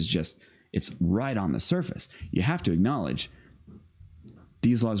text is it's right on the surface. You have to acknowledge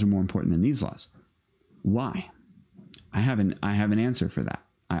these laws are more important than these laws. Why? I have an answer for that.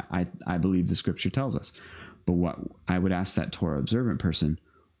 I believe the Scripture tells us. But what I would ask that Torah observant person,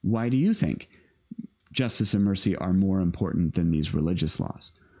 why do you think justice and mercy are more important than these religious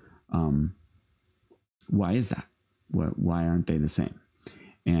laws? Why is that? Why aren't they the same?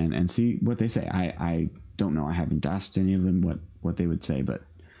 And see what they say. I don't know. I haven't asked any of them what they would say, but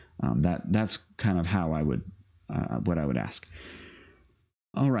that's kind of how I would what I would ask.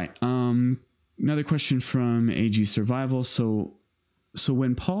 All right. Another question from AG Survival. So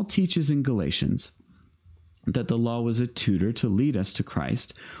when Paul teaches in Galatians that the law was a tutor to lead us to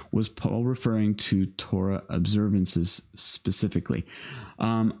Christ, was Paul referring to Torah observances specifically?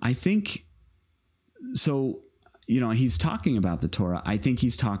 I think so. He's talking about the Torah. I think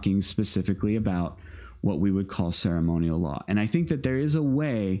he's talking specifically about what we would call ceremonial law. And I think that there is a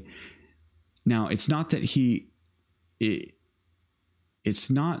way. Now, it's not that it's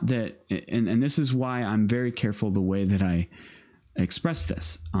not that, and this is why I'm very careful the way that I express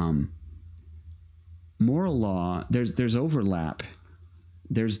this. Moral law, there's overlap.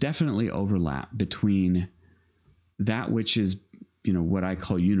 There's definitely overlap between that which is, what I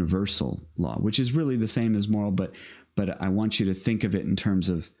call universal law, which is really the same as moral, but I want you to think of it in terms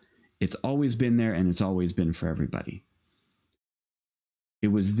of it's always been there and it's always been for everybody. It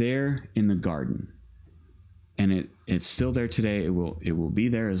was there in the garden, and it's still there today. It will be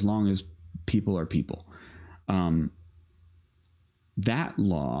there as long as people are people. That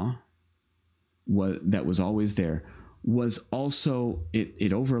law that was always there was also,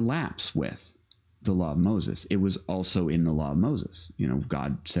 it overlaps with the law of Moses. It was also in the law of Moses.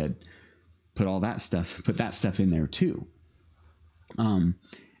 God said, put that stuff in there too. And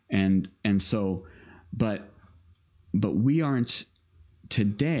so, but we aren't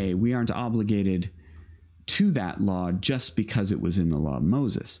obligated to that law just because it was in the law of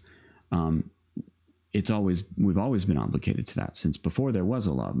Moses. We've always been obligated to that since before there was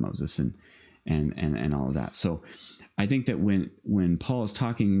a law of Moses and all of that. So I think that when Paul is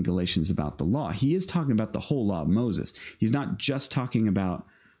talking in Galatians about the law, he is talking about the whole law of Moses. He's not just talking about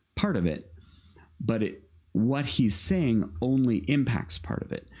part of it, but what he's saying only impacts part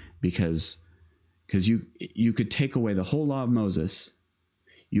of it, because you could take away the whole law of Moses,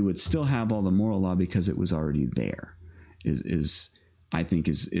 you would still have all the moral law because it was already there. I think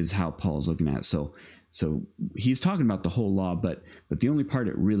is how Paul's looking at it. So he's talking about the whole law, but the only part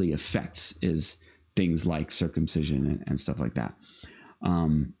it really affects is things like circumcision and stuff like that.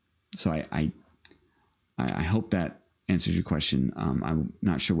 So I hope that answers your question. I'm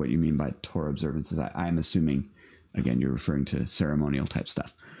not sure what you mean by Torah observances. I'm assuming, again, you're referring to ceremonial type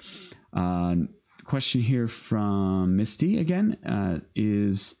stuff. Question here from Misty again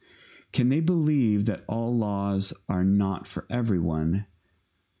is, can they believe that all laws are not for everyone,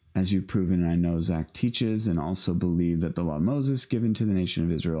 as you've proven, and I know Zach teaches, and also believe that the law of Moses given to the nation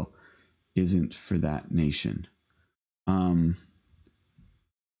of Israel isn't for that nation? I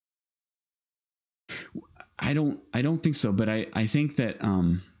don't think so, but I think that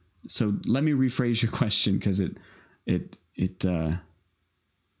so let me rephrase your question, because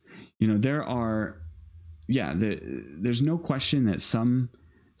there are there's no question that some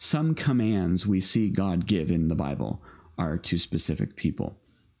commands we see God give in the Bible are to specific people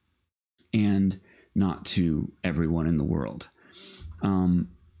and not to everyone in the world. And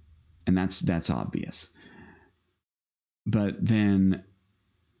that's obvious. But then,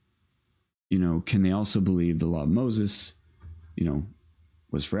 can they also believe the law of Moses,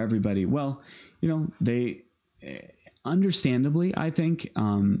 was for everybody? Well, they understandably, I think,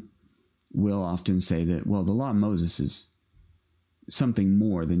 will often say that, well, the law of Moses is something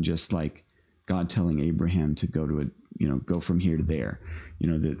more than just like God telling Abraham to go to go from here to there.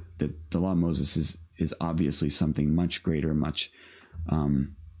 That the law of Moses is obviously something much greater, much,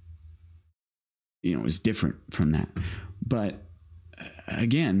 is different from that. But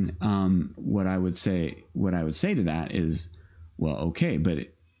again, what I would say to that is, well, okay,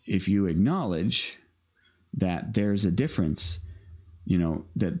 but if you acknowledge that there's a difference,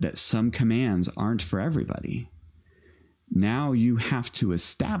 that some commands aren't for everybody, now you have to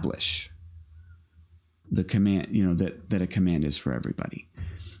establish the command, that a command is for everybody.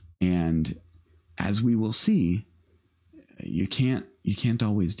 And as we will see, you can't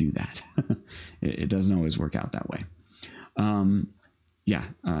always do that. It doesn't always work out that way.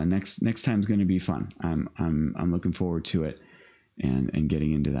 Next time's going to be fun. I'm looking forward to it and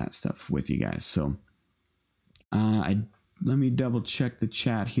getting into that stuff with you guys. So, let me double check the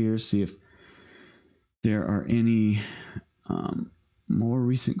chat here, see if there are any more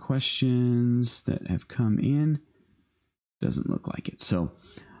recent questions that have come in. Doesn't look like it. So,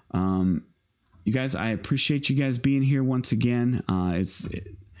 you guys, I appreciate you guys being here once again. I'm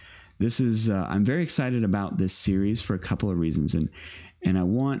very excited about this series for a couple of reasons, and I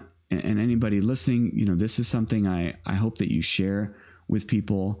want, and anybody listening, this is something I hope that you share with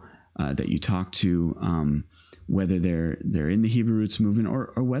people, that you talk to, whether they're in the Hebrew Roots movement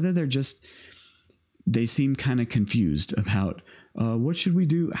or whether they seem kind of confused about what should we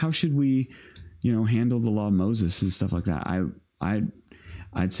do, how should we, handle the law of Moses and stuff like that.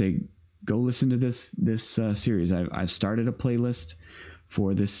 I'd say go listen to this series. I've started a playlist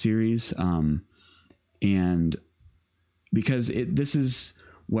for this series, and because this is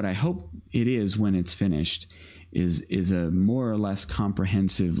what I hope it is when it's finished, is a more or less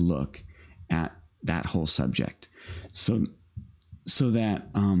comprehensive look at that whole subject, so that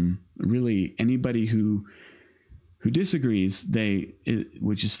really anybody who disagrees,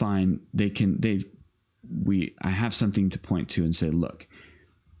 which is fine, I have something to point to and say, look,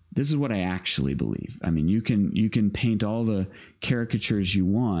 this is what I actually believe. I mean, you can paint all the caricatures you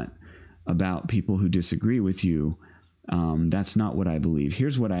want about people who disagree with you. That's not what I believe.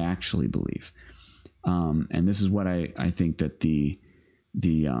 Here's what I actually believe. And this is what I think that the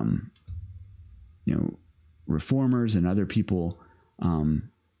reformers and other people,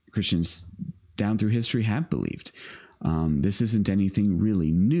 Christians down through history, have believed. This isn't anything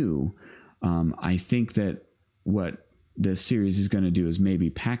really new. I think that what this series is going to do is maybe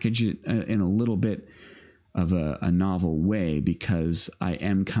package it in a little bit of a novel way, because I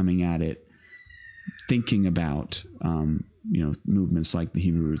am coming at it thinking about movements like the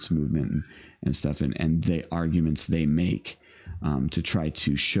Hebrew Roots movement and stuff, and the arguments they make to try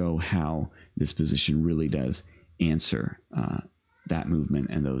to show how this position really does answer that movement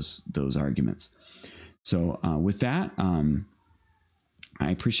and those arguments. So with that, I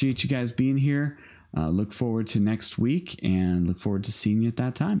appreciate you guys being here. Look forward to next week and look forward to seeing you at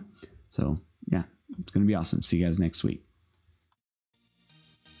that time. So yeah, it's going to be awesome. See you guys next week.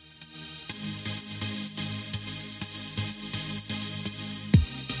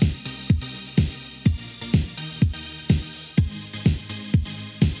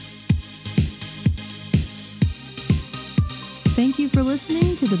 Thank you for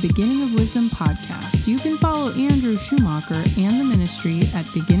listening to the Beginning of Wisdom podcast. You can follow Andrew Schumacher and the ministry at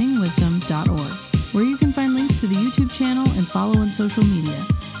beginningwisdom.org, where you can find links to the YouTube channel and follow on social media.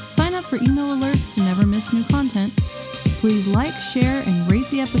 Sign up for email alerts to never miss new content. Please like, share, and rate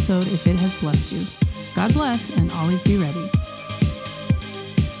the episode if it has blessed you. God bless, and always be ready.